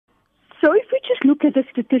So if we just look at the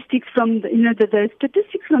statistics from the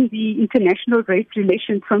statistics from the International Race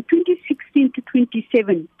Relations from 2016 to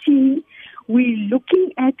 2017, we're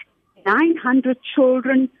looking at 900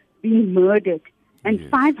 children being murdered and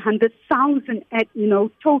 500,000 at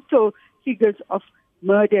total figures of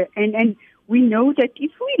murder. And we know that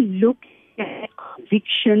if we look at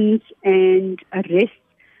convictions and arrests,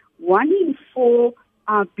 1 in 4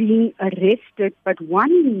 are being arrested, but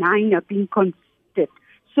 1 in 9 are being convicted.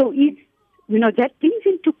 So that brings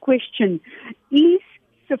into question, is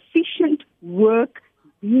sufficient work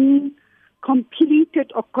being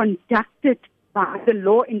completed or conducted by the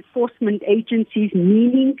law enforcement agencies,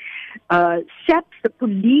 meaning SAPS, the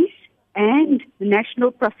police, and the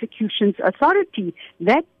National Prosecutions Authority?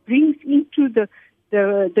 That brings into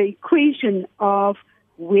the equation of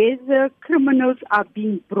whether criminals are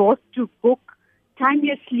being brought to book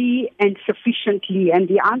timeously and sufficiently. And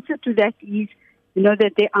the answer to that is,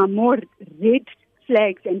 that there are more red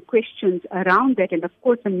flags and questions around that. And of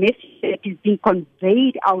course, the message that is being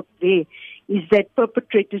conveyed out there is that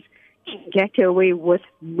perpetrators can get away with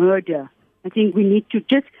murder. I think we need to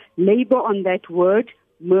just labor on that word,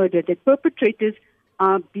 murder, that perpetrators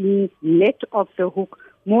are being let off the hook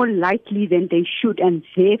more lightly than they should, and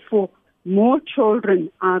therefore more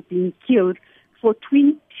children are being killed. For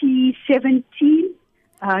 2017,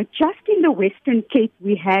 just in the Western Cape,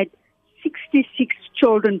 we had 66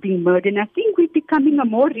 children being murdered. And I think we're becoming a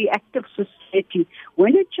more reactive society.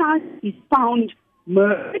 When a child is found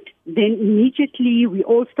murdered, then immediately we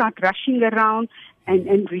all start rushing around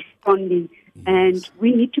and responding. Yes. And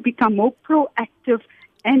we need to become more proactive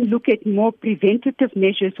and look at more preventative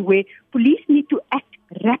measures where police need to act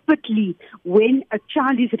rapidly when a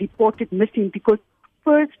child is reported missing, because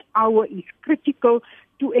first hour is critical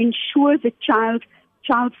to ensure the child's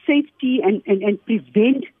safety and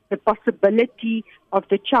prevent the possibility of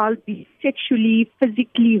the child being sexually,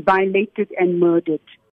 physically violated and murdered.